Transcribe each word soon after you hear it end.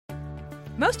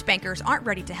Most bankers aren't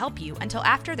ready to help you until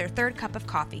after their third cup of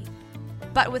coffee.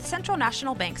 But with Central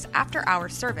National Bank's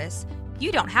after-hours service,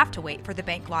 you don't have to wait for the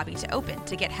bank lobby to open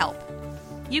to get help.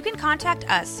 You can contact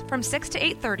us from 6 to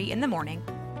 8:30 in the morning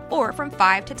or from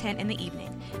 5 to 10 in the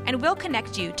evening, and we'll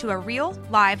connect you to a real,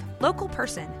 live, local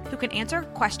person who can answer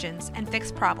questions and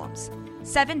fix problems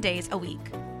 7 days a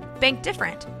week. Bank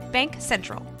different. Bank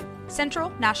Central. Central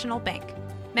National Bank.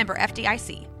 Member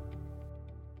FDIC.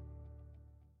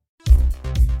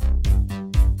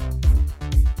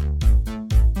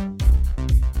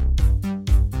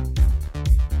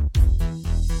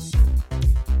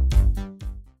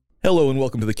 Hello and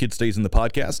welcome to the Kid Stays in the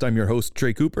Podcast. I'm your host,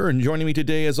 Trey Cooper, and joining me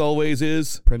today, as always,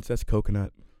 is... Princess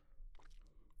Coconut.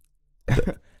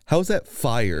 How's that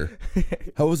fire?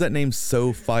 How was that name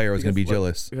so fire? I was going to be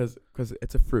jealous. Because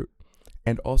it's a fruit.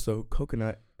 And also,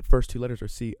 coconut, first two letters are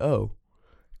C-O.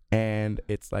 And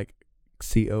it's like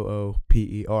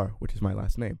C-O-O-P-E-R, which is my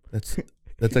last name. That's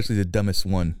actually the dumbest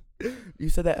one. You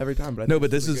said that every time, but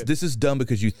this is dumb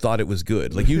because you thought it was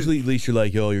good. Like usually, at least you're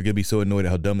like, "Yo, you're gonna be so annoyed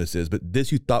at how dumb this is." But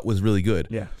this you thought was really good.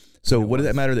 Yeah. So what does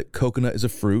that matter that coconut is a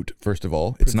fruit? First of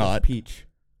all, it's not. Peach.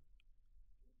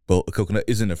 Well, a coconut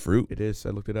isn't a fruit. It is. I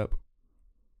looked it up.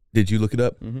 Did you look it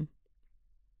up? Mm-hmm.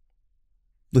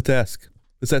 Let's ask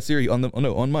Siri on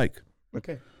mic.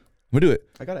 Okay. I'm gonna do it.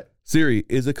 I got it. Siri,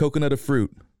 is a coconut a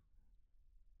fruit?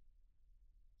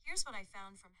 Here's what I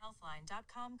found from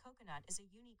Healthline.com. Coconut is a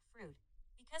unique fruit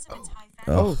because of its high fat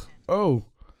Oh. content. Oh,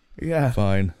 yeah.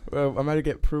 Fine. Well, I might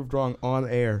get proved wrong on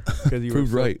air. You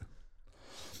Proved right.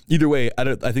 Either way,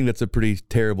 I think that's a pretty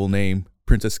terrible name.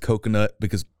 Princess Coconut,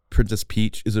 because Princess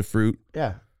Peach is a fruit.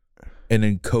 Yeah. And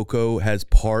then Coco has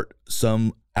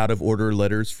some out of order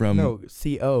letters from... No,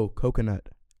 C-O, coconut.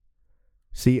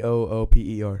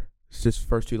 C-O-O-P-E-R. It's just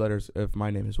first two letters of my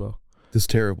name as well. This is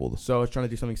terrible. So I was trying to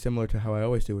do something similar to how I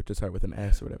always do, which is start with an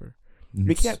S or whatever.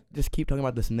 We can't just keep talking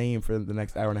about this name for the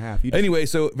next hour and a half. Anyway,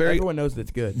 so everyone knows that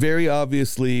it's good. Very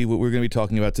obviously, what we're going to be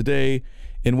talking about today,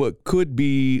 and what could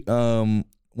be one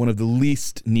of the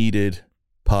least needed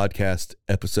podcast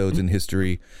episodes in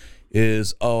history,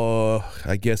 is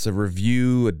I guess a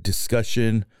review, a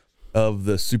discussion of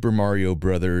the Super Mario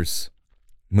Brothers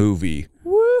movie.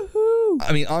 Woohoo!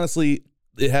 I mean, honestly,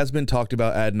 it has been talked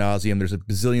about ad nauseum. There's a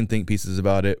bazillion think pieces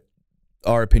about it.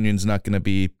 Our opinion's not going to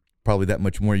be probably that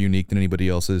much more unique than anybody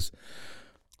else's.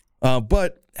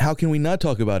 But how can we not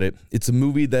talk about it? It's a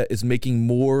movie that is making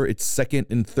more its second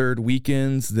and third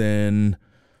weekends than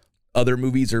other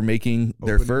movies are making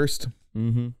their first.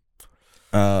 Mm-hmm.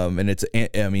 And it's an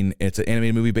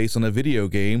animated movie based on a video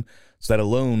game. So that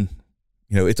alone,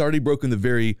 it's already broken the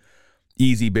very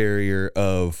easy barrier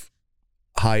of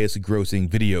highest grossing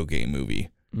video game movie.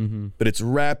 Mm-hmm. But it's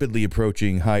rapidly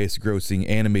approaching highest grossing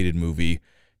animated movie.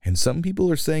 And some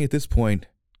people are saying at this point,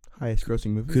 highest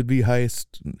grossing movie could be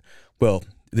highest, well,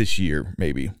 this year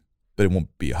maybe, but it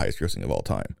won't be a highest grossing of all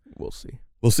time. We'll see.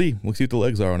 We'll see what the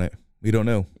legs are on it. We don't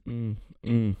know.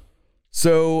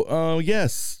 So,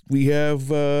 yes, we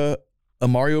have a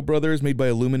Mario Brothers made by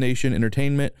Illumination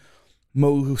Entertainment,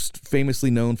 most famously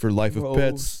known for Life of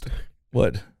Pets.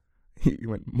 What?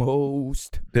 You went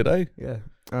most. Did I?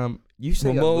 Yeah. You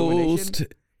say Illumination?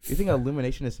 You think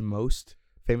Illumination is most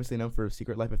famously known for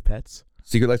Secret Life of Pets?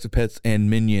 Secret Life of Pets and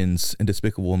Minions and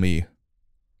Despicable Me.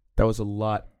 That was a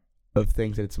lot of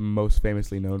things that it's most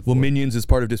famously known for. Well, Minions is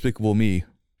part of Despicable Me.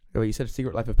 Well, you said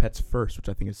Secret Life of Pets first, which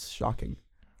I think is shocking.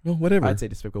 Well, whatever. I'd say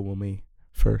Despicable Me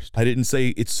first. I didn't say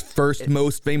it's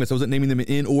most famous. I wasn't naming them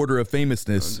in order of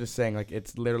famousness. I'm just saying, like,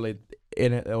 it's literally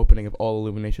in the opening of all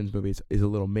Illumination's movies is a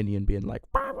little minion being like...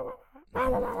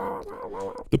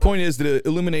 The point is that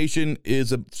Illumination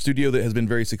is a studio that has been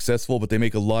very successful, but they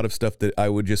make a lot of stuff that I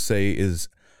would just say is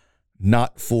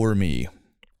not for me.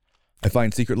 I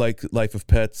find Secret Life of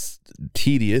Pets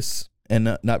tedious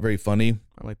and not very funny.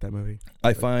 I like that movie.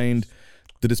 I find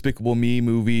the Despicable Me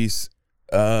movies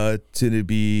to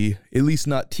be at least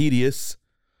not tedious,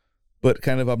 but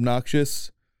kind of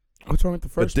obnoxious. What's wrong with the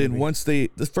first movie? But then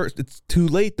it's too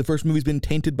late. The first movie's been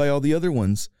tainted by all the other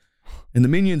ones. And the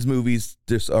Minions movies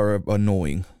just are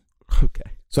annoying.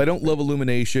 Okay. So I don't love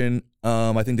Illumination.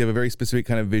 I think they have a very specific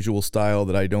kind of visual style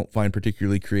that I don't find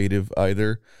particularly creative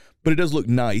either. But it does look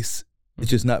nice. It's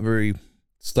just not very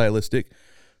stylistic.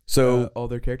 So all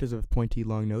their characters have pointy,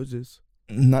 long noses.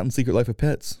 Not in Secret Life of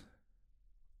Pets.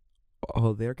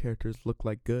 All their characters look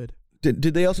like good. Did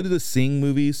they also do the Sing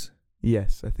movies?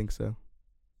 Yes, I think so.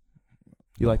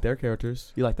 You like their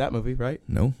characters. You like that movie, right?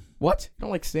 No. What? You don't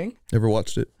like Sing? Never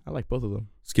watched it. I like both of them.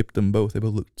 Skipped them both. They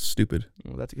both looked stupid.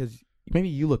 Well, that's because Maybe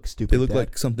you look stupid. They look Dad.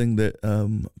 like something that a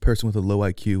person with a low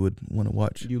IQ would want to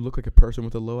watch. You look like a person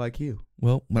with a low IQ.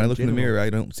 Well, when I look in the general. mirror, I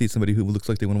don't see somebody who looks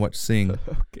like they want to watch Sing.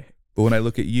 Okay. But when I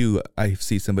look at you, I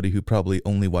see somebody who probably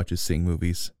only watches Sing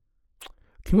movies.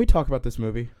 Can we talk about this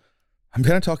movie? I'm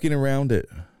kind of talking around it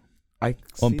I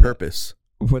on see purpose.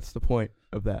 that. What's the point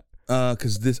of that?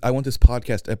 Because I want this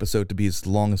podcast episode to be as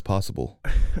long as possible.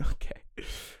 Okay.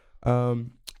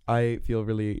 I feel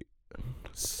really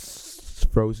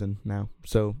frozen now.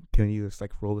 So can you just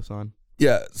like roll this on?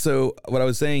 Yeah, so what I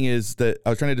was saying is that I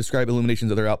was trying to describe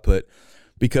Illumination's other output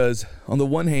because on the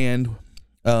one hand,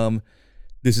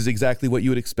 this is exactly what you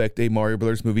would expect a Mario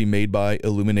Brothers movie made by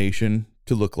Illumination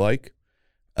to look like.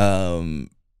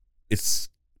 It's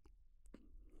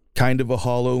kind of a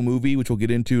hollow movie, which we'll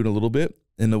get into in a little bit,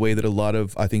 in the way that a lot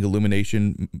of, I think,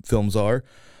 Illumination films are.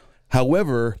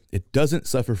 However, it doesn't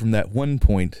suffer from that one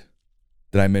point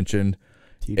that I mentioned,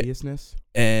 Tediousness?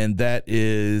 and that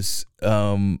is,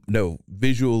 no,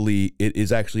 visually, it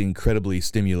is actually incredibly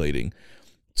stimulating.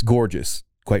 It's gorgeous,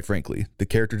 quite frankly. The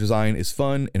character design is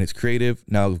fun, and it's creative.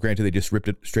 Now, granted, they just ripped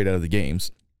it straight out of the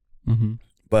games, Mm-hmm.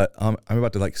 but I'm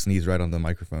about to, like, sneeze right on the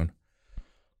microphone.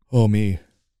 Oh, me.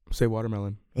 Say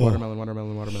watermelon. Oh.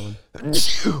 Watermelon.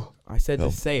 I said Oh.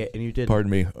 to say it, and you didn't. Pardon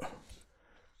me.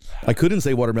 I couldn't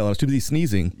say watermelon. I was too busy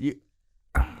sneezing. You,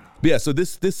 But yeah, so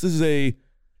this is a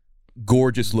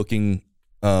gorgeous looking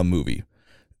movie.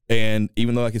 And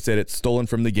even though, like I said, it's stolen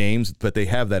from the games, but they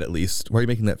have that at least. Why are you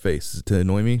making that face? Is it to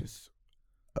annoy me? just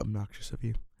obnoxious of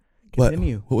you. What?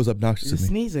 Continue. What was obnoxious You're of me?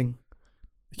 sneezing.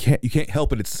 You can't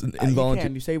help it. It's You involuntary.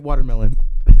 can. You say watermelon.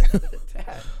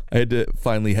 I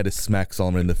finally had to smack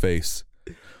Solomon in the face.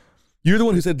 You're the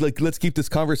one who said, like, let's keep this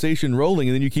conversation rolling,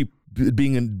 and then you keep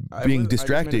being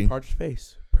distracting. Parched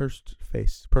face.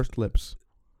 Pursed lips.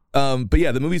 But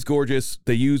yeah, the movie's gorgeous.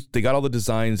 They got all the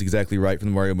designs exactly right from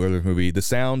the Mario Brothers movie. The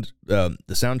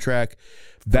soundtrack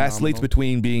vacillates Phenomenal.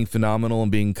 between being phenomenal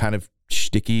and being kind of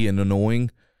sticky and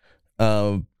annoying,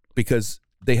 because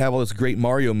they have all this great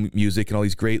Mario music and all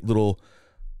these great little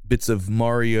bits of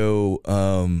Mario,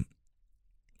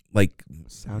 like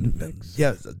Sound effects.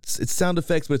 yeah, it's sound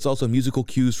effects, but it's also musical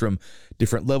cues from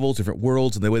different levels, different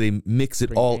worlds, and the way they mix it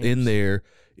Different all in games. there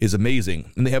is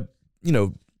amazing. And they have,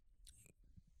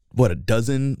 a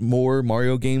dozen more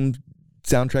Mario game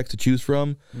soundtracks to choose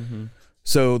from. Mm-hmm.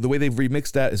 So the way they've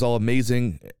remixed that is all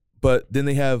amazing. But then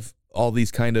they have all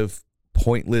these kind of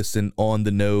pointless and on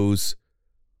the nose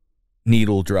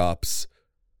needle drops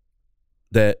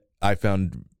that I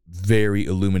found very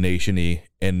Illumination-y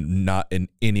and not in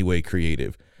any way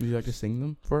creative. Would you like to sing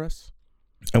them for us?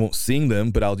 I won't sing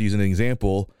them, but I'll use an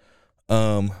example.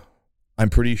 I'm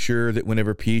pretty sure that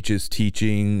whenever Peach is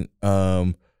teaching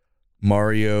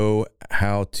Mario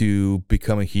how to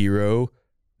become a hero,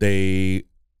 they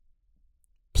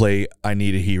play I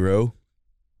Need a Hero.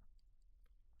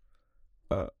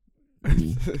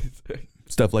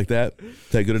 Stuff like that. Is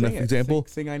that a good enough example?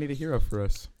 Sing I Need a Hero for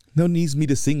us. No one needs me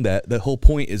to sing that. The whole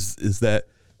point is that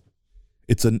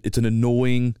it's an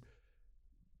annoying,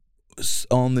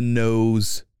 on the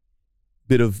nose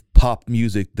bit of pop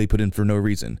music they put in for no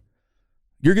reason.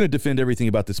 You're going to defend everything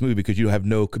about this movie because you have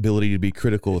no ability to be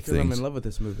critical of Because I'm things. in love with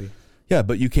this movie. Yeah,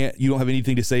 but you don't have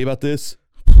anything to say about this.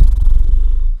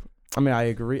 I mean, I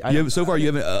agree. So far, you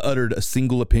haven't uttered a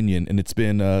single opinion, and it's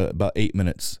been about 8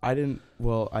 minutes. I didn't.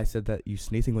 Well, I said that you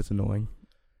sneezing was annoying.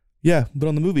 Yeah, but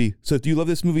on the movie. So if you love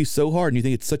this movie so hard and you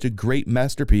think it's such a great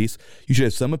masterpiece, you should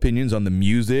have some opinions on the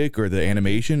music or the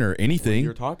animation or anything.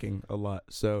 You're talking a lot,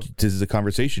 so. This is a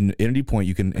conversation. At any point,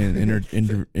 you can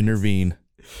intervene.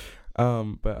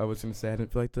 But I was gonna say I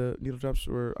didn't feel like the needle drops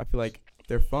were. I feel like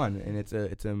they're fun, and it's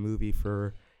a movie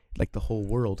for like the whole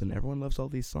world, and everyone loves all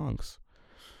these songs.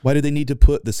 Why do they need to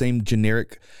put the same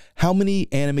generic? How many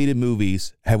animated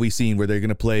movies have we seen where they're going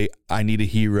to play I Need a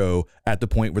Hero at the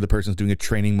point where the person's doing a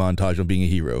training montage on being a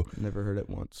hero? Never heard it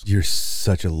once. You're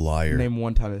such a liar. Name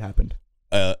one time it happened.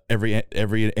 Every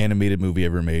animated movie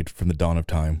ever made from the dawn of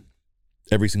time.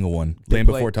 Every single one. Land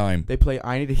Before Time. They play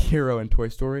I Need a Hero in Toy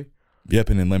Story.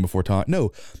 Yep, and then Land Before Time.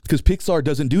 No, because Pixar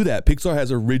doesn't do that. Pixar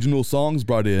has original songs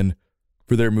brought in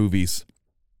for their movies.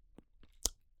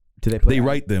 Do they play? They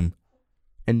write them.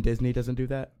 And Disney doesn't do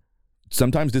that?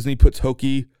 Sometimes Disney puts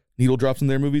hokey needle drops in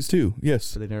their movies too. Yes.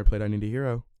 So they never played I Need a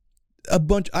Hero. A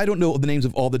bunch. I don't know the names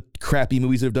of all the crappy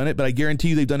movies that have done it, but I guarantee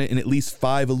you they've done it in at least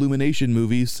 5 Illumination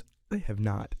movies. They have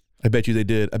not. I bet you they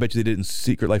did. I bet you they did it in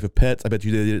Secret Life of Pets. I bet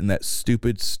you they did it in that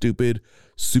stupid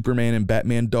Superman and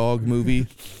Batman dog movie.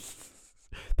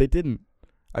 They didn't.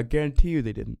 I guarantee you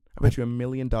they didn't. I bet you $1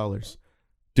 million.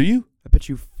 Do you? I bet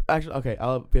you. Actually, okay,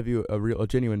 I'll give you a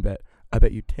genuine bet. I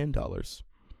bet you $10.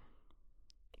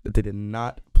 that they did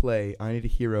not play "I Need a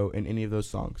Hero" in any of those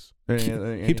songs.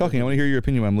 Keep talking. I want to hear your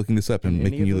opinion. I'm looking this up and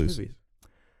making you lose. Movies.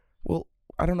 Well,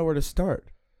 I don't know where to start.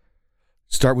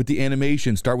 Start with the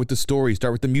animation. Start with the story.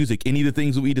 Start with the music. Any of the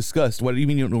things that we discussed. What do you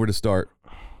mean you don't know where to start?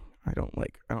 I don't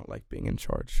like being in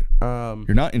charge.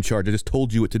 You're not in charge. I just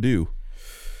told you what to do.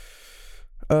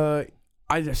 I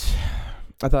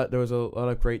thought there was a lot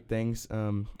of great things.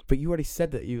 But you already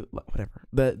said that whatever.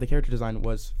 The character design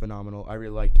was phenomenal. I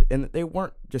really liked it, and they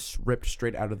weren't just ripped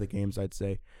straight out of the games. I'd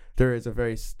say there's a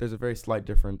very slight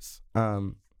difference.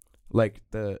 Like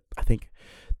I think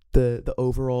the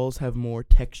overalls have more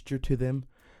texture to them,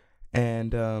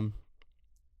 and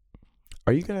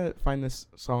are you gonna find this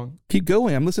song? Keep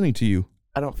going. I'm listening to you.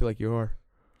 I don't feel like you are.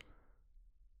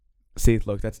 See,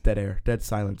 look, that's dead air, dead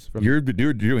silence. You're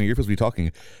supposed to be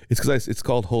talking. It's because it's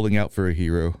called "Holding Out for a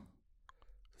Hero."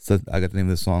 So I got the name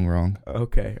of the song wrong.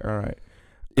 Okay, all right.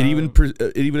 It even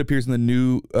appears in the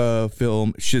new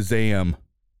film Shazam.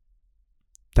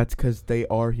 That's because they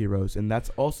are heroes, and that's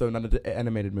also not an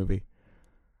animated movie.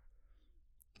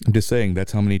 I'm just saying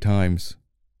that's how many times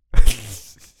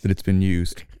that it's been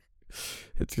used.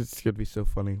 It's gonna be so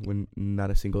funny when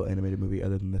not a single animated movie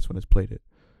other than this one has played it.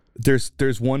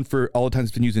 There's one for all the times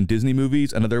it's been used in Disney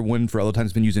movies, another one for all the times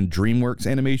it's been used in DreamWorks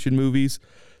animation movies.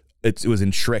 It was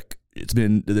in Shrek. It's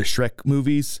been the Shrek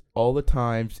movies. All the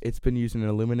times it's been used in an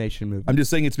Illumination movie. I'm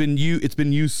just saying it's been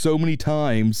used so many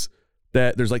times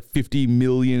that there's like 50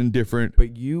 million different.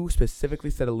 But you specifically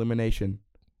said Illumination.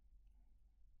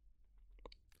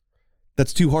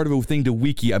 That's too hard of a thing to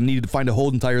wiki. I needed to find a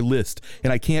whole entire list,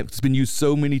 and I can't. It's been used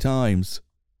so many times.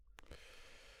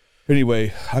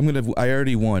 Anyway, I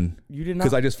already won. You did not,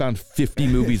 because I just found 50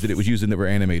 movies that it was used in that were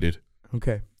animated.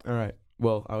 Okay, all right.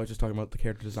 Well, I was just talking about the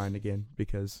character design again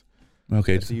because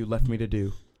okay, that's what you left me to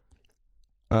do.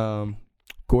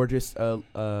 Gorgeous.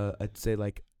 I'd say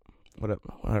like, what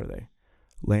are they?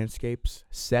 Landscapes,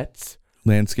 sets.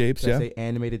 Landscapes, Did I yeah. say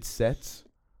animated sets.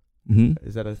 Mm-hmm.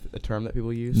 Is that a term that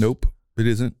people use? Nope, it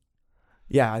isn't.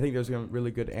 Yeah, I think there's gonna be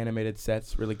really good animated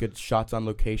sets, really good shots on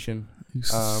location.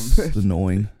 It's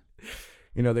annoying.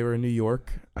 You know, they were in New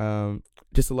York.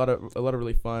 Just a lot of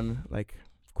really fun, like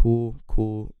cool,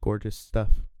 gorgeous stuff.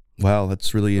 Wow,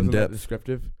 that's really in Wasn't that depth.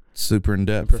 descriptive. Super in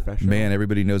depth. Professional. Man,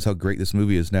 everybody knows how great this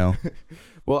movie is now.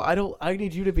 Well, I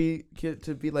need you to be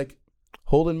like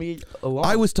holding me along.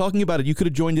 I was talking about it. You could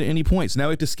have joined at any point. So now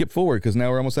we have to skip forward because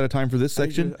now we're almost out of time for this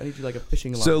section. I need you like a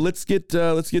fishing line. So let's get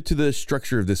to the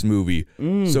structure of this movie.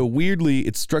 So weirdly,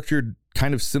 it's structured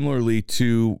kind of similarly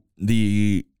to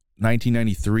the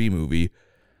 1993 movie,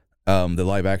 the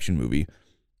live action movie,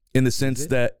 in the sense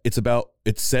that there's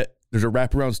a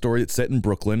wraparound story that's set in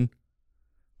Brooklyn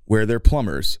where they're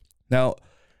plumbers. Now,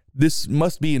 this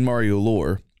must be in Mario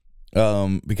lore,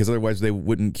 because otherwise they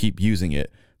wouldn't keep using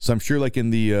it. So I'm sure like in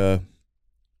the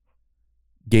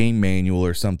game manual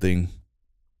or something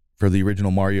for the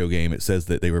original Mario game, it says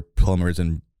that they were plumbers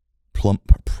and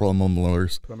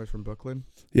plumbers. Plumbers from Brooklyn?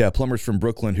 Yeah, plumbers from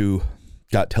Brooklyn who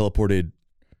got teleported,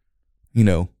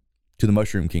 to the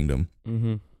Mushroom Kingdom.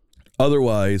 Mm-hmm.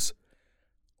 Otherwise,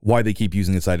 why they keep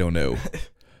using this, I don't know.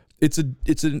 It's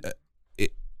an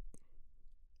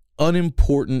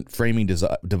unimportant framing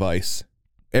device.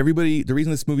 The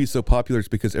reason this movie is so popular is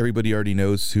because everybody already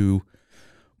knows who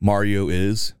Mario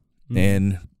is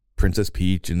and Princess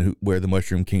Peach and where the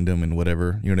Mushroom Kingdom and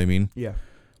whatever. You know what I mean? Yeah.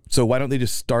 So why don't they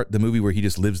just start the movie where he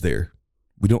just lives there?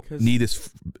 We don't need this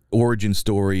origin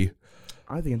story.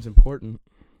 I think it's important.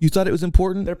 You thought it was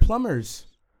important? They're plumbers.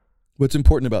 What's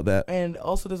important about that? And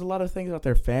also, there's a lot of things about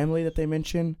their family that they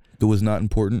mention. That was not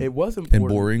important? It was important. And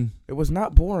boring? It was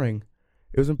not boring.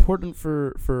 It was important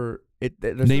for it.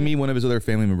 Name me one of his other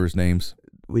family members' names.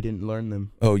 We didn't learn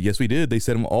them. Oh, yes, we did. They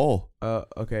said them all.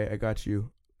 Okay, I got you.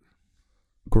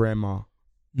 Grandma.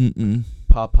 Mm-mm.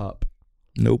 Pop.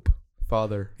 Nope.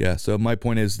 Father. Yeah, so my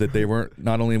point is that they weren't,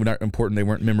 not only not important, they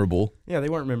weren't memorable. Yeah, they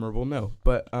weren't memorable, no.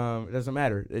 But it doesn't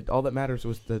matter. All that matters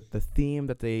was the theme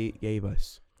that they gave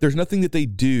us. There's nothing that they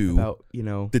do about,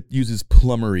 that uses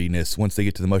plumberiness once they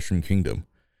get to the Mushroom Kingdom.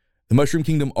 The Mushroom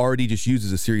Kingdom already just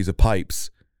uses a series of pipes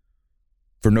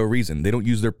for no reason. They don't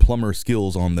use their plumber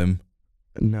skills on them.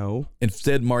 No.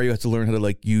 Instead, Mario has to learn how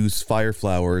to use fire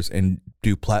flowers and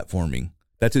do platforming.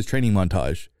 That's his training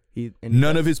montage.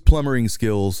 None of his plumbering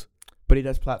skills. But he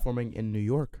does platforming in New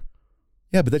York.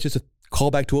 Yeah, but that's just a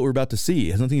callback to what we're about to see.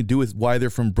 It has nothing to do with why they're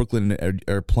from Brooklyn and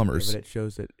are plumbers. Yeah, but it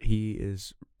shows that he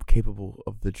is capable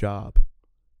of the job.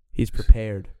 He's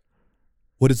prepared.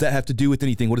 What does that have to do with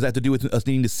anything? What does that have to do with us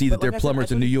needing to see that they're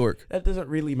plumbers in New York? That doesn't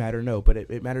really matter, no. But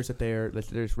it matters that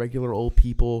there's regular old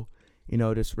people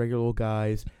just regular old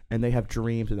guys, and they have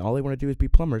dreams, and all they want to do is be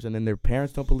plumbers, and then their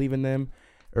parents don't believe in them,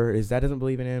 or his dad doesn't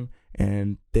believe in him,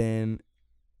 and then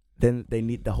they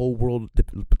need the whole world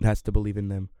has to believe in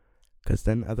them, because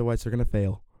then otherwise they're gonna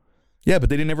fail. Yeah, but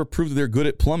they didn't ever prove that they're good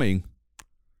at plumbing.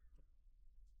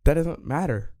 That doesn't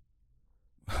matter.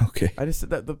 Okay. I just said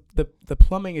that the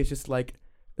plumbing is just like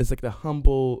it's like the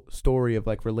humble story of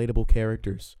like relatable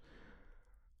characters.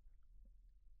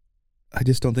 I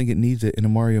just don't think it needs it in a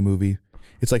Mario movie.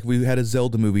 It's like we had a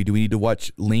Zelda movie. Do we need to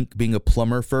watch Link being a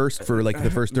plumber first for like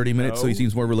the first 30 minutes so he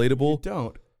seems more relatable? You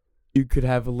don't. You could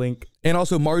have a Link. And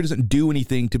also, Mario doesn't do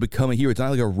anything to become a hero. It's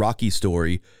not like a Rocky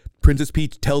story. Princess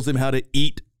Peach tells him how to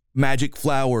eat magic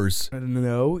flowers.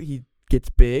 No, he gets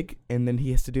big, and then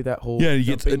he has to do that whole he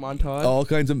gets montage. All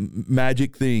kinds of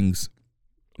magic things.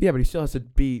 Yeah, but he still has to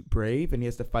be brave, and he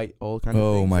has to fight all kinds of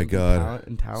things. Oh, my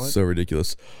God. Talent. So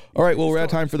ridiculous. All right, well, we're out of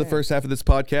time for the first half of this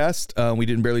podcast. We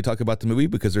didn't barely talk about the movie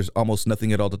because there's almost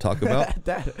nothing at all to talk about.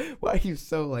 Why are you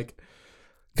so like...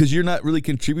 Because you're not really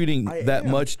contributing that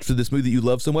much to this movie that you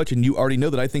love so much, and you already know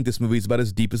that I think this movie is about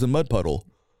as deep as a mud puddle.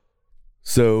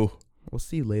 So... We'll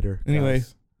see you later. Anyway,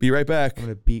 guys. Be right back. I'm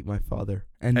going to beat my father.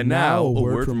 And now, a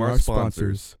word from our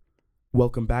sponsors.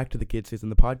 Welcome back to the Kid Season,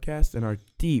 the podcast, and our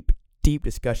deep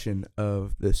discussion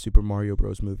of the Super Mario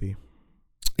Bros. Movie.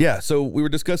 Yeah, so we were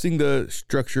discussing the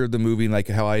structure of the movie and like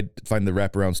how I find the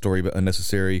wraparound story but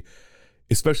unnecessary,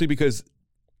 especially because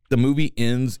the movie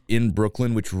ends in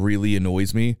Brooklyn, which really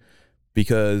annoys me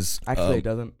because... Actually, it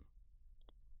doesn't.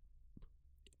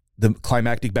 The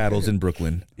climactic battles in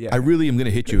Brooklyn. Yeah. I really am going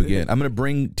to hit you again. I'm going to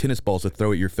bring tennis balls to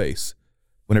throw at your face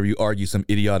whenever you argue some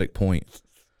idiotic point.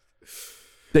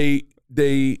 They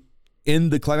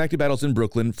end the climactic battles in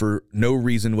Brooklyn for no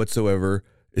reason whatsoever,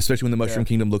 especially when the Mushroom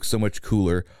Kingdom looks so much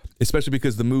cooler, especially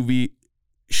because the movie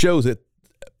shows that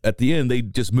at the end they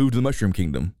just moved to the Mushroom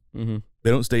Kingdom. Mm-hmm. They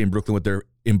don't stay in Brooklyn with their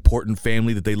important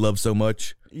family that they love so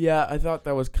much. Yeah, I thought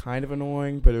that was kind of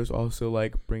annoying, but it was also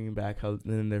like bringing back how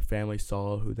then their family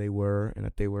saw who they were and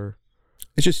that they were...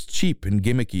 It's just cheap and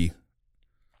gimmicky.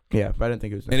 Yeah, but I didn't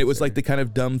think it was necessary. And it was like the kind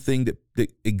of dumb thing that the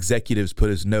executives put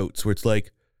as notes where it's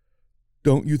like,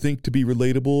 don't you think to be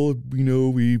relatable,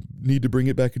 we need to bring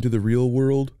it back into the real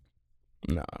world?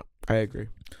 No, I agree.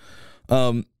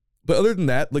 But other than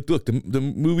that, like, look, the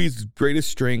movie's greatest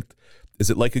strength is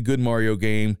it like a good Mario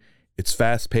game. It's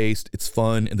fast-paced, it's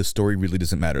fun, and the story really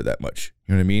doesn't matter that much.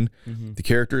 You know what I mean? Mm-hmm. The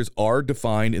characters are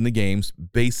defined in the games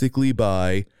basically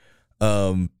by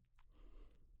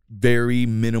very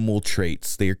minimal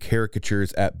traits. They are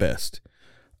caricatures at best.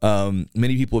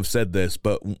 Many people have said this,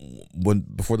 but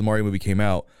before the Mario movie came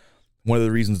out, one of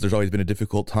the reasons there's always been a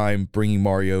difficult time bringing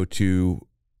Mario to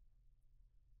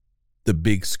the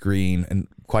big screen and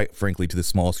quite frankly to the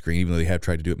small screen, even though they have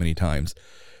tried to do it many times,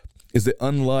 is that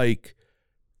unlike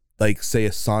say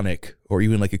a Sonic or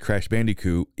even like a Crash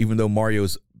Bandicoot, even though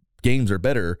Mario's games are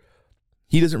better,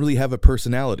 he doesn't really have a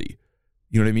personality.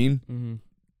 You know what I mean? Mm-hmm.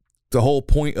 The whole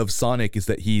point of Sonic is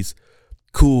that he's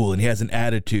cool and he has an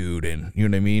attitude and you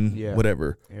know what I mean? Yeah.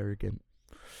 Whatever. Arrogant.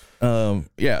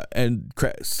 Yeah, and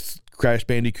Crash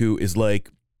Bandicoot is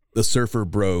like the surfer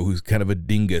bro who's kind of a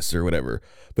dingus or whatever.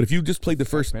 But if you just played the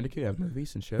first... Bandicoot have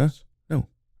movies and shows? Huh? No.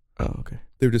 Oh, okay.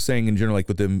 They were just saying in general, like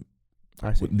with them,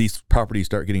 I see. these properties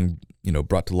start getting,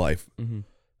 brought to life.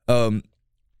 Mm-hmm.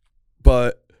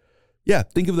 But yeah,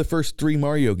 think of the first 3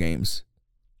 Mario games.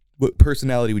 What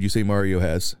personality would you say Mario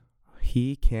has?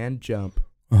 He can jump.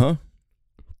 Uh-huh.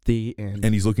 The end.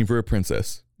 And he's looking for a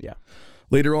princess. Yeah.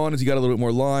 Later on, as he got a little bit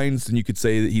more lines, then you could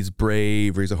say that he's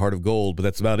brave or he's a heart of gold, but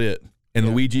that's about it. And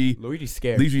Yeah. Luigi's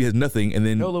scared. Luigi has nothing, and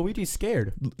then No, Luigi's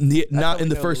scared. not how in we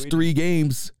the know first Luigi. 3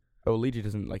 games. Oh, Luigi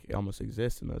doesn't almost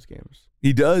exist in those games.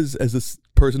 He does as this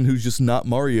person who's just not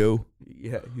Mario.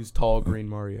 Yeah, he's tall green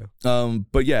Mario.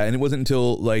 But yeah, and it wasn't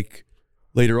until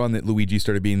later on that Luigi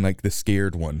started being the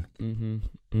scared one. Mm-hmm.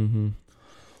 Mm-hmm.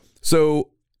 So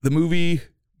the movie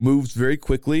moves very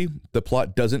quickly. The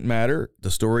plot doesn't matter. The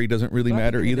story doesn't really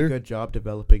matter They did either. a good job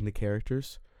developing the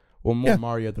characters. Well, more Yeah.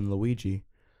 Mario than Luigi.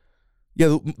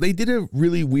 Yeah, they did a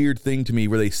really weird thing to me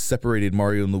where they separated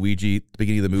Mario and Luigi at the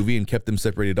beginning of the movie and kept them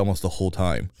separated almost the whole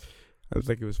time. I was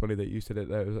like, it was funny that you said it.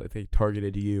 That was like they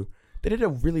targeted you. They did a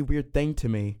really weird thing to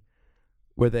me,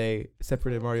 where they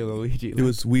separated Mario and Luigi. It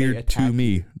was weird to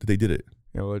me that they did it.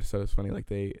 I just thought it was funny. Like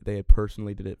they had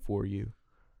personally did it for you.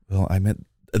 Well, I meant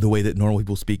the way that normal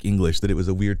people speak English, that it was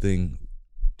a weird thing.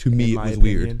 To me, In it my was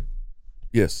opinion. weird.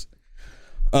 Yes.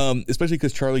 Especially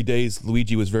because Charlie Day's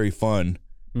Luigi was very fun.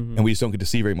 Mm-hmm. And we just don't get to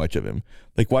see very much of him.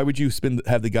 Why would you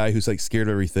have the guy who's scared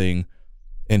of everything,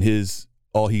 and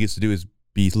all he gets to do is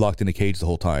be locked in a cage the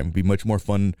whole time? It'd be much more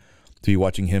fun to be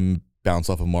watching him bounce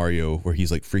off of Mario, where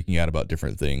he's like freaking out about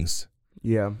different things.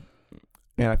 Yeah.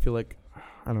 And I feel like,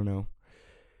 I don't know.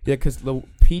 Yeah, because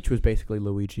Peach was basically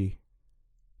Luigi.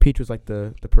 Peach was like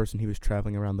the person he was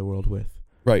traveling around the world with.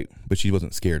 Right, but she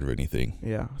wasn't scared of anything.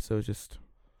 Yeah, so it's just...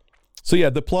 So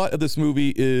yeah, the plot of this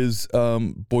movie is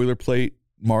boilerplate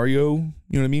Mario. You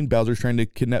know what I mean? Bowser's trying to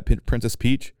kidnap Princess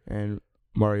Peach. And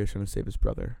Mario's trying to save his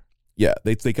brother. Yeah,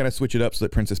 they kind of switch it up so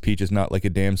that Princess Peach is not like a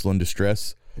damsel in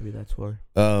distress. Maybe that's why.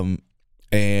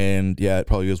 And yeah, it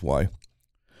probably is why.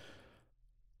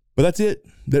 But that's it.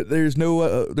 There's no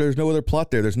other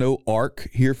plot there. There's no arc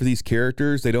here for these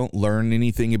characters. They don't learn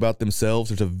anything about themselves.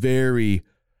 There's a very,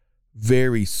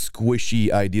 very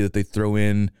squishy idea that they throw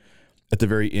in at the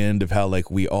very end of how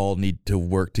like we all need to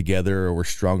work together, or we're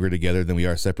stronger together than we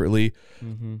are separately.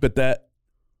 Mm-hmm. But that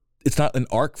it's not an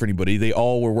arc for anybody. They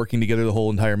all were working together the whole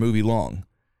entire movie long.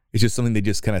 It's just something they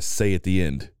just kind of say at the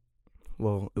end.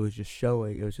 Well, it was just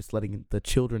showing. It was just letting the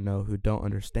children know who don't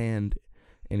understand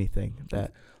anything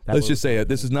that Let's just say it.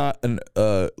 This is not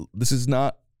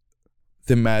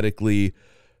thematically,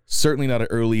 certainly not an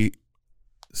early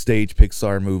stage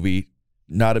Pixar movie,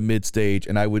 not a mid stage,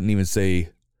 and I wouldn't even say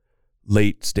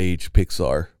late stage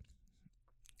Pixar.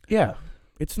 Yeah,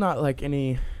 it's not like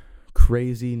any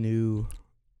crazy new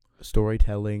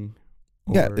storytelling.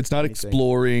 Yeah, it's not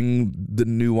exploring the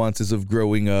nuances of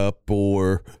growing up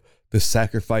or the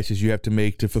sacrifices you have to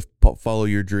make to follow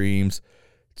your dreams.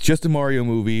 It's just a Mario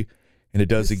movie, and it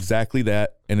does exactly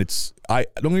that. And don't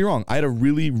get me wrong, I had a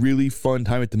really, really fun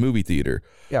time at the movie theater.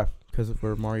 Yeah, because of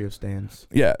where Mario stands.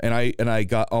 Yeah, and I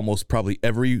got almost probably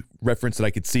every reference that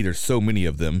I could see. There's so many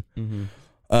of them.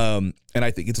 Mm-hmm. And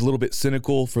I think it's a little bit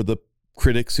cynical for the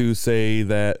critics who say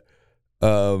that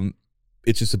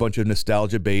it's just a bunch of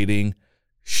nostalgia baiting.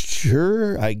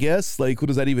 Sure, I guess. Like, what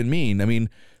does that even mean? I mean,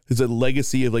 there's a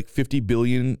legacy of like 50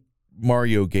 billion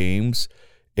Mario games,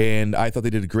 and I thought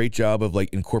they did a great job of like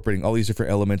incorporating all these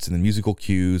different elements and the musical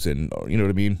cues, and you know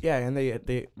what I mean? Yeah, and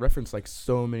they reference like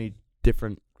so many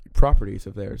different properties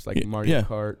of theirs, like Mario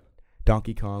Kart,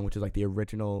 Donkey Kong, which is like the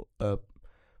original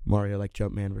Mario, like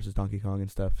Jumpman versus Donkey Kong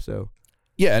and stuff. So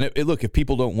yeah, and look, if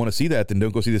people don't want to see that, then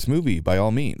don't go see this movie by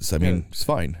all means. I mean, it's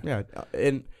fine. Yeah,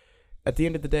 and at the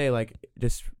end of the day, like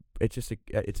it's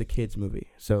a kids movie.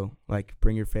 So like,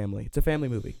 bring your family. It's a family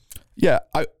movie. Yeah,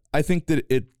 I think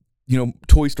that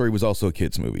Toy Story was also a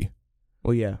kids movie.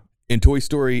 Well, yeah. And Toy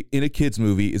Story in a kids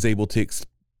movie is able to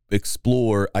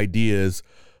explore ideas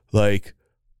like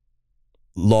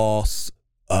loss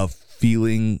of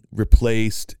feeling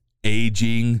replaced,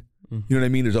 aging. Mm-hmm. You know what I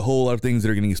mean? There's a whole lot of things that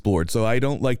are getting explored. So I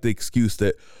don't like the excuse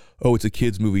that, oh, it's a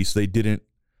kids movie, so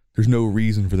there's no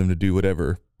reason for them to do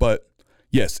whatever. But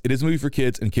yes, it is a movie for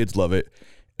kids, and kids love it.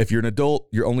 If you're an adult,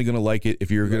 you're only going to like it if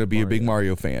you're going to be a big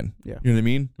Mario fan. Yeah. You know what I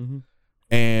mean? Mm-hmm.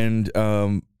 And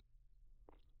I'm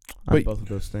both of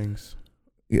those things.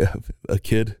 Yeah, a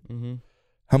kid. Mm-hmm.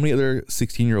 How many other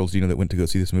 16-year-olds do you know that went to go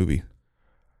see this movie?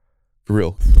 For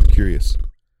real, I'm curious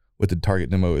what the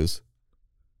target demo is.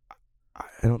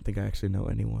 I don't think I actually know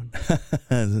anyone.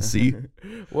 See?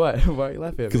 What? Why are you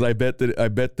laughing at me? Because I bet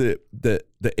that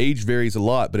the age varies a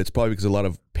lot, but it's probably because a lot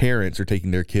of parents are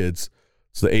taking their kids.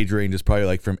 So the age range is probably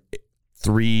like from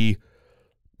 3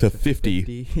 to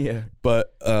 50. Yeah.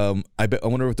 But I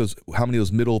wonder how many of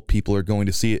those middle people are going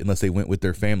to see it unless they went with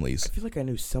their families. I feel like I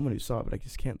knew someone who saw it, but I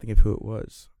just can't think of who it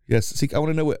was. Yes. See, I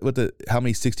want to know how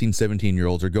many 16,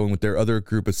 17-year-olds are going with their other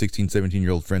group of 16,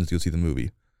 17-year-old friends to go see the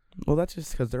movie. Well, that's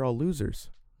just because they're all losers.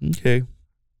 Okay.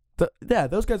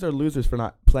 Those guys are losers for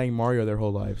not playing Mario their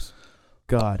whole lives.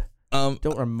 God.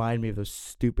 Don't remind me of those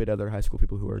stupid other high school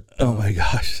people who are... Oh my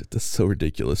gosh, that's so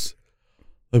ridiculous.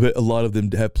 I bet a lot of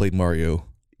them have played Mario.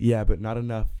 Yeah, but not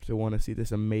enough to want to see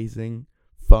this amazing,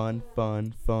 fun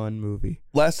movie.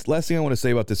 Last thing I want to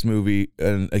say about this movie,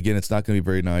 and again, it's not going to be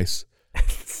very nice,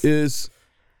 is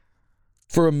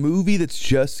for a movie that's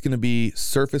just going to be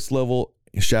surface level,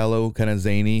 shallow, kind of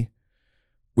zany,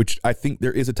 which I think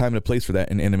there is a time and a place for that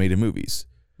in animated movies.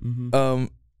 Mm-hmm.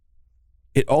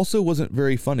 It also wasn't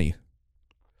very funny.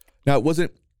 Now, it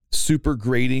wasn't super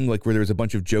grating, like where there was a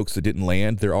bunch of jokes that didn't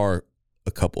land. There are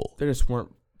a couple. They just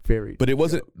weren't very... But it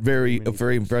wasn't a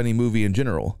very funny movie in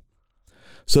general.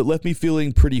 So it left me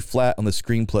feeling pretty flat on the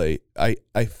screenplay.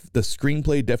 The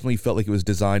screenplay definitely felt like it was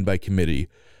designed by committee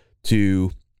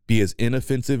to be as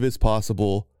inoffensive as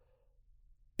possible.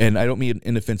 And I don't mean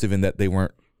inoffensive in that they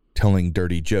weren't telling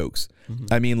dirty jokes. Mm-hmm.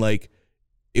 I mean, like,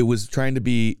 it was trying to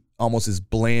be almost as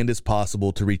bland as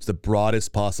possible to reach the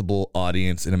broadest possible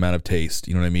audience and amount of taste.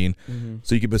 You know what I mean? Mm-hmm.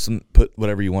 So you could put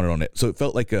whatever you wanted on it. So it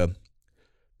felt like the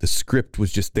script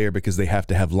was just there because they have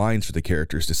to have lines for the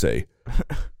characters to say.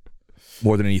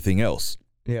 more than anything else.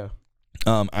 Yeah.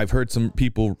 I've heard some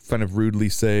people kind of rudely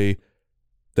say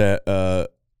that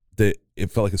that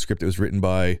it felt like a script that was written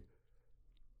by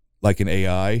like an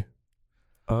AI.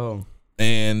 Oh.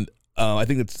 And I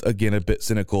think it's, again, a bit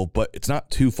cynical, but it's not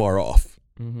too far off.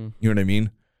 Mm-hmm. You know what I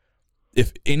mean?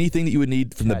 If anything that you would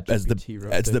need from as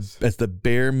ChatGPT the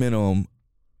bare minimum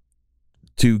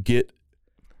to get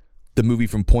the movie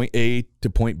from point A to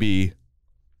point B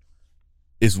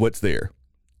is what's there.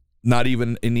 Not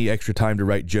even any extra time to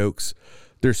write jokes.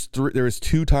 There was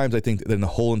 2 times I think in the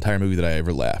whole entire movie that I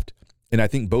ever laughed, and I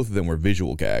think both of them were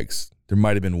visual gags. There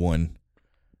might have been one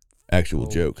actual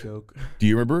joke. Do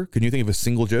you remember? Can you think of a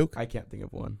single joke? I can't think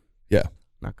of one. Yeah.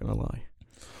 Not gonna lie.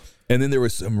 And then there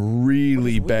was some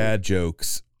really bad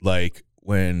jokes, like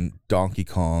when Donkey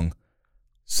Kong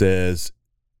says,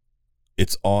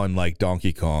 "It's on like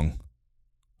Donkey Kong."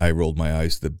 I rolled my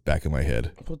eyes to the back of my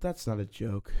head. Well, that's not a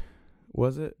joke,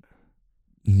 was it?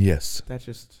 Yes. That's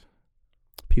just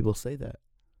people say that,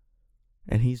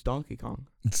 and he's Donkey Kong.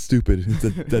 It's stupid.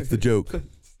 That's the joke.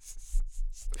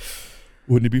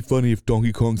 Wouldn't it be funny if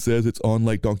Donkey Kong says it's on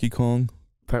like Donkey Kong?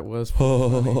 That was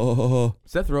funny.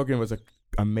 Seth Rogen was an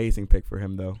amazing pick for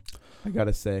him, though. I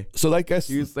gotta say. So I guess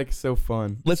he was like so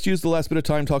fun. Let's use the last bit of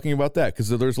time talking about that, because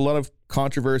there's a lot of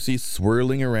controversy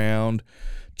swirling around.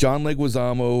 John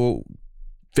Leguizamo,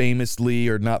 famously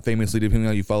or not famously, depending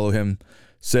on how you follow him,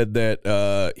 said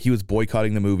that he was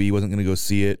boycotting the movie. He wasn't going to go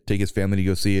see it, take his family to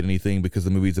go see it, anything, because the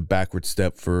movie's a backward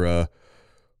step for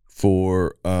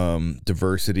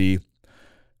diversity.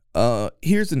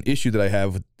 Here's an issue that I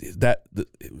have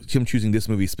with him choosing this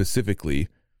movie specifically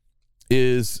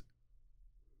is,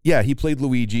 yeah, he played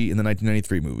Luigi in the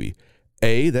 1993 movie.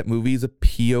 That movie is a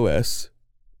POS,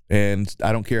 and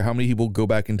I don't care how many people go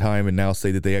back in time and now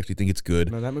say that they actually think it's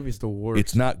good. No, that movie's the worst.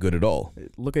 It's not good at all.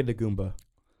 Look at the Goomba.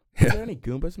 Yeah. Were there any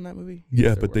Goombas in that movie? Yeah,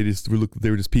 Yes, but there they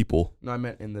were just people. No, I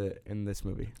meant in this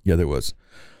movie. Yeah, there was.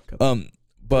 Couple.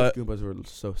 But Those Goombas were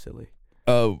so silly.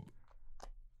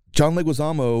 John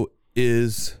Leguizamo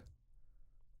is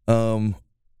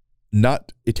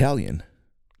not Italian.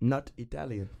 Not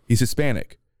Italian. He's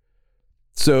Hispanic.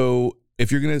 So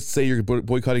if you're going to say you're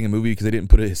boycotting a movie because they didn't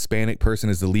put a Hispanic person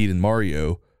as the lead in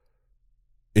Mario,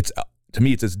 it's, to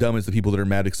me, it's as dumb as the people that are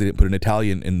mad because they didn't put an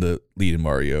Italian in the lead in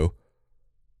Mario,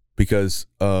 because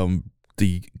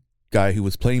the guy who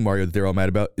was playing Mario that they're all mad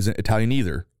about isn't Italian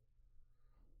either.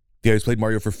 The guy who's played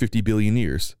Mario for 50 billion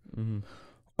years.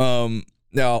 Mm-hmm.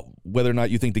 Now, whether or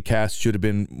not you think the cast should have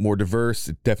been more diverse,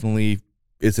 it definitely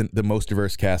isn't the most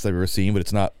diverse cast I've ever seen, but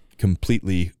it's not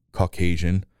completely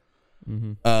Caucasian.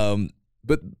 Mm-hmm.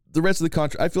 But the rest of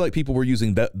the I feel like people were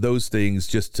using those things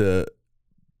just to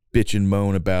bitch and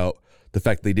moan about the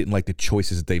fact they didn't like the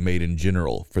choices that they made in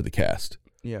general for the cast.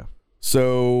 Yeah.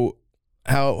 So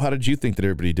how did you think that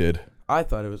everybody did? I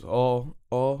thought it was all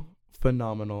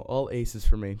phenomenal, all aces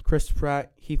for me. Chris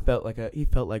Pratt, he felt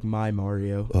like my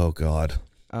Mario. Oh God.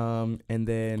 And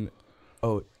then,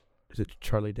 is it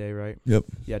Charlie Day, right? Yep.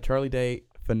 Yeah, Charlie Day,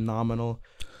 phenomenal.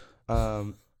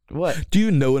 What? Do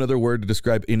you know another word to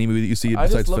describe any movie that you see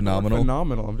besides phenomenal?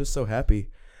 Phenomenal. I'm just so happy.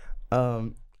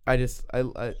 The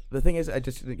thing is, I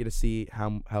just didn't get to see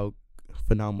how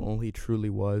phenomenal he truly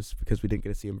was, because we didn't get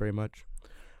to see him very much.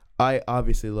 I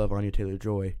obviously love Anya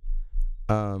Taylor-Joy,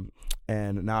 and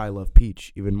now I love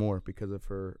Peach even more because of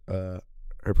her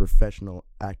professional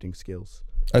acting skills.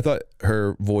 I thought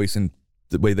her voice and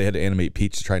the way they had to animate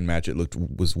Peach to try and match it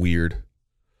was weird.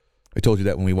 I told you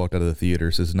that when we walked out of the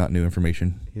theater, so this is not new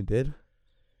information. You did?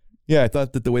 Yeah, I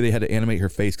thought that the way they had to animate her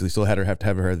face, because they still had her have to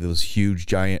have her those huge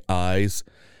giant eyes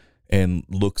and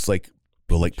looks like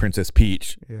Princess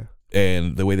Peach. Yeah.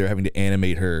 And the way they're having to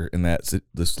animate her and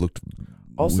this looked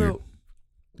also weird.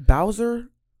 Bowser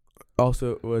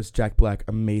also was Jack Black.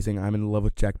 Amazing. I'm in love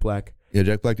with Jack Black. Yeah,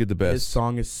 Jack Black did the best. His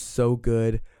song is so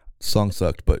good. Song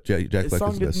sucked, but Jack Black was the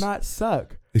best. His song did not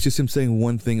suck. It's just him saying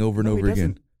one thing over and over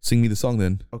again. Sing me the song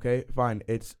then. Okay, fine.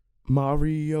 It's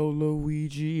Mario,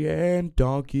 Luigi, and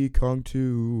Donkey Kong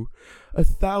 2.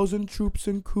 1,000 troops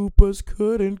and Koopas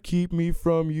couldn't keep me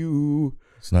from you.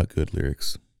 It's not good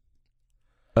lyrics.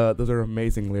 Those are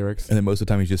amazing lyrics. And then most of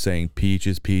the time he's just saying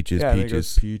peaches, peaches, yeah,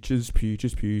 peaches. Peaches,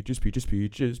 peaches, peaches, peaches,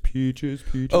 peaches, peaches,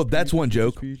 peaches. Oh, that's peaches, one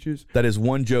joke. Peaches. That is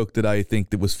one joke that I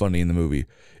think that was funny in the movie.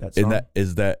 That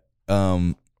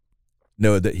song?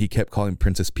 That he kept calling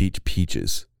Princess Peach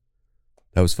Peaches.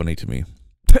 That was funny to me.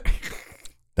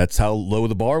 That's how low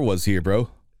the bar was here, bro.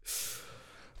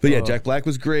 But yeah, Jack Black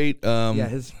was great. Yeah,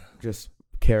 his just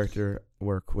character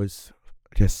work was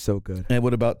just so good. And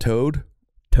what about Toad?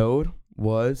 Toad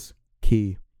was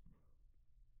Key.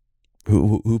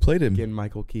 Who played him? Again,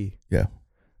 Michael Key. Yeah.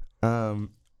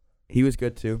 He was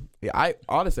good too. Yeah, I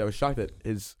was shocked that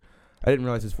I didn't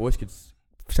realize his voice could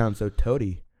sound so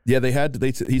toady. Yeah, he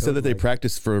said that they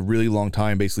practiced for a really long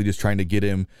time, basically just trying to get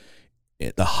him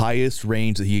at the highest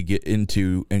range that he could get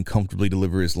into and comfortably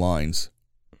deliver his lines.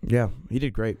 Yeah, he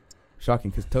did great.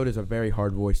 Shocking, because Toad is a very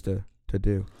hard voice to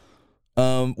do.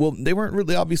 Well, they weren't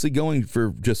really obviously going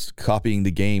for just copying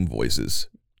the game voices.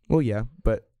 Well, yeah,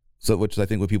 but which I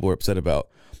think what people are upset about.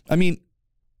 I mean,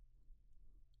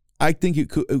 I think it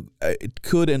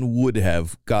could and would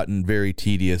have gotten very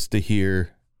tedious to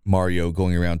hear Mario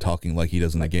going around talking like he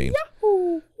does in the game.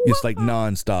 Yahoo! It's like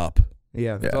nonstop.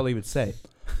 Yeah, that's all he would say.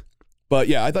 But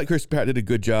yeah, I thought Chris Pratt did a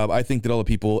good job. I think that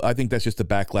I think that's just the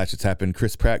backlash that's happened.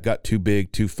 Chris Pratt got too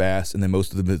big, too fast, and then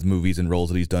most of his movies and roles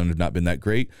that he's done have not been that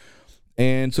great.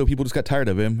 And so people just got tired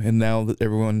of him, and now that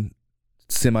everyone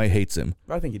semi-hates him.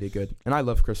 I think he did good, and I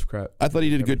love Chris Pratt. I thought he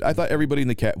did good. I thought everybody in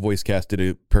the voice cast did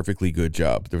a perfectly good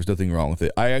job. There was nothing wrong with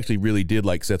it. I actually really did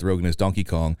like Seth Rogen as Donkey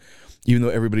Kong, even though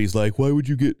everybody's like, why would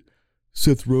you get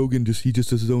Seth Rogen? He just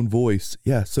does his own voice.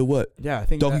 Yeah, so what? Yeah, I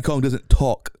think Donkey Kong doesn't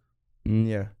talk.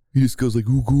 Yeah. He just goes like,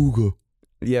 ooga ooga.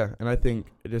 Yeah, and I think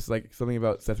just like something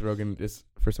about Seth Rogen just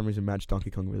for some reason matched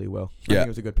Donkey Kong really well. I think it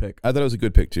was a good pick. I thought it was a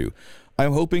good pick too.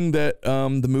 I'm hoping that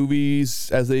the movies,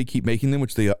 as they keep making them,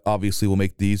 which they obviously will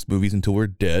make these movies until we're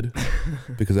dead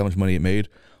because of how much money it made,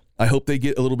 I hope they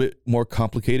get a little bit more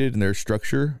complicated in their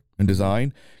structure and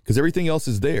design because everything else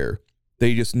is there.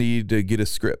 They just need to get a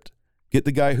script. Get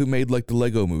the guy who made like the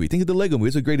Lego movie. Think of the Lego movie.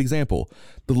 It's a great example.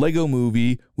 The Lego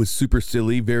movie was super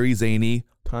silly, very zany,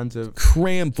 tons of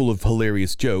cram full of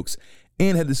hilarious jokes,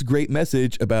 and had this great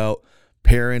message about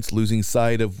parents losing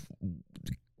sight of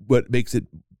what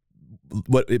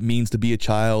it means to be a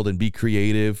child and be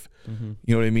creative. Mm-hmm.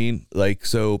 You know what I mean? Like,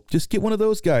 so just get one of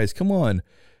those guys. Come on.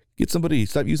 Get somebody.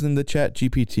 Stop using the chat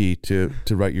GPT to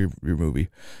write your movie.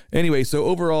 Anyway, so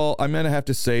overall, I'm going to have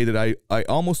to say that I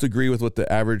almost agree with what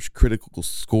the average critical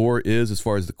score is as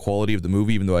far as the quality of the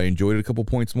movie, even though I enjoyed it a couple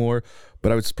points more.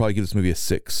 But I would probably give this movie a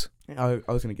 6. I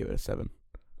was going to give it a 7.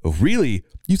 Oh, really?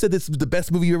 You said this was the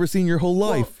best movie you've ever seen in your whole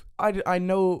life. Well, I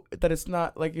know that it's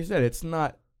not, like you said, it's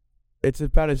about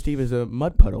as deep as a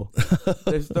mud puddle.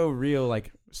 There's no real,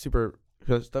 like, super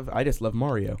stuff. I just love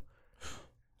Mario.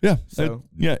 Yeah. So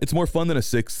it's more fun than a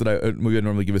 6 that I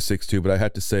normally give a 6 to, but I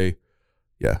have to say,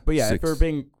 yeah. But yeah, 6.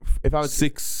 if I was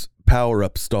 6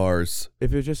 power-up stars.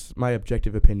 If it was just my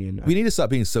objective opinion. We need to stop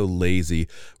being so lazy.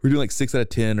 We're doing like 6 out of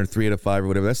 10 or 3 out of 5 or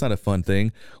whatever. That's not a fun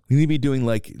thing. We need to be doing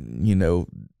like,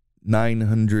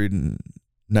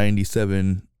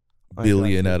 997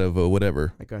 billion out of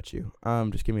whatever. I got you.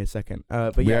 Just give me a second.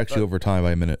 But we're actually over time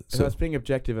by a minute. If I was being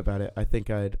objective about it, I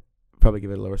think I'd probably give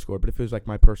it a lower score. But if it was like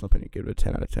my personal opinion, give it a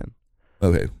 10 out of 10.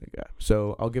 Okay. Yeah.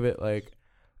 So I'll give it like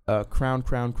crown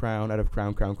out of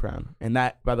crown. And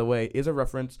that, by the way, is a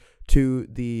reference to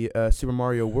the Super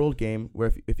Mario World game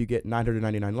where if you get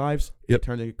 999 lives, you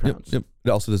turn into crowns. Yep. It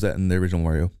also does that in the original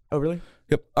Mario. Oh, really?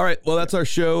 Yep. All right. Well, that's our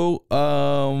show.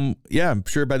 Yeah, I'm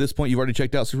sure by this point you've already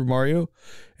checked out Super Mario.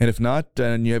 And if not,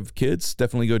 and you have kids,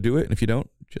 definitely go do it. And if you don't,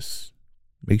 just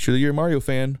make sure that you're a Mario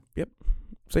fan. Yep.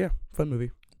 So yeah, fun movie.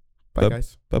 Bye,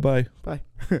 guys. Bye-bye. Bye.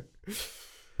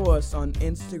 Follow us on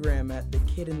Instagram at The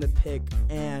Kid in the Pick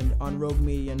and on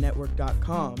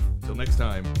RogueMediaNetwork.com. Till next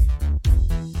time.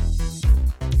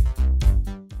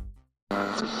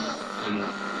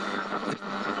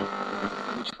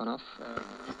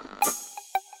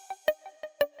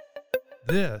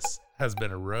 This has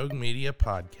been a Rogue Media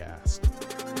podcast.